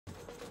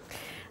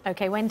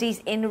OK, Wendy's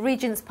in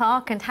Regent's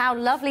Park, and how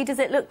lovely does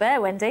it look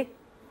there, Wendy?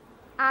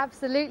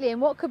 Absolutely,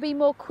 and what could be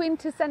more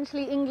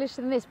quintessentially English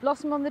than this?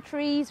 Blossom on the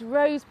trees,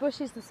 rose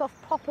bushes, the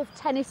soft pop of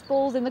tennis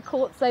balls in the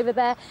courts over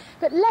there.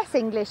 But less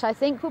English, I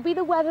think, will be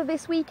the weather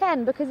this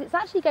weekend, because it's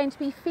actually going to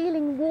be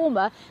feeling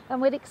warmer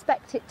than we'd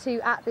expect it to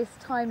at this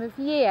time of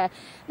year.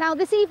 Now,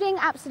 this evening,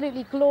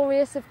 absolutely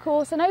glorious, of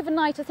course, and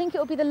overnight, I think it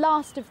will be the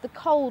last of the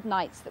cold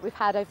nights that we've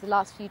had over the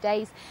last few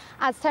days,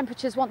 as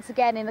temperatures once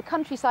again in the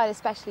countryside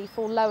especially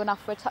fall low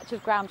enough for a touch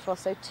of ground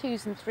frost, so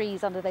 2s and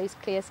 3s under those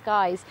clear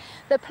skies.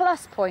 The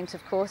plus point,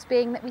 of course,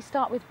 being that we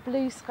start with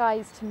blue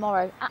skies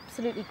tomorrow.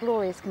 Absolutely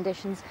glorious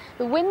conditions.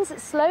 The winds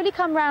slowly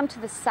come round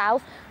to the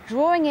south,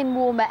 drawing in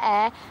warmer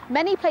air.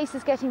 Many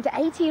places getting to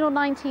 18 or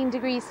 19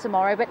 degrees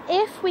tomorrow, but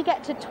if we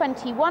get to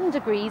 21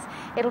 degrees,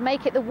 it'll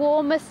make it the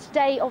warmest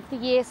day of the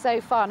year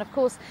so far. And of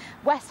course,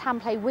 West Ham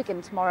play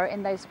Wigan tomorrow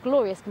in those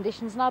glorious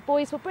conditions, and our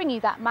boys will bring you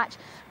that match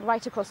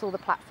right across all the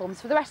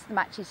platforms. For the rest of the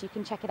matches, you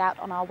can check it out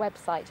on our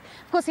website.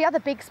 Of course, the other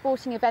big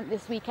sporting event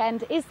this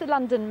weekend is the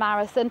London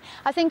Marathon.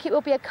 I think it will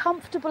be a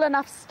comfortable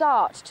enough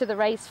start to the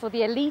race for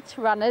the elite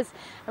runners,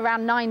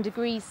 around 9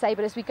 degrees, say,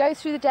 but as we go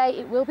through the day,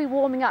 it will be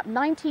warming up.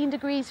 19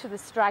 degrees for the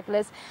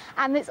stragglers,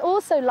 and it's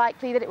also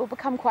likely that it will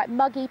become quite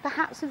muggy,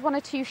 perhaps with 1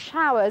 or 2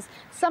 showers,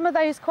 some of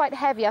those quite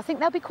heavy. I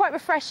think they'll be quite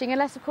refreshing,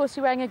 unless of course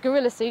you're wearing a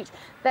gorilla suit.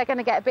 They're going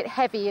to get a bit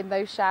heavy in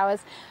those showers.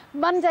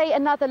 Monday,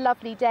 another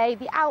lovely day.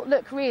 The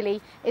outlook really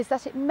is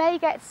that it may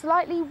get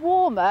slightly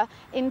warmer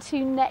into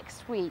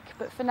next week,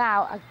 but for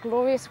now, a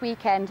glorious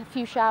weekend. A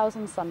few showers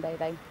on Sunday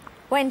though.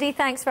 Wendy,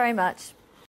 thanks very much.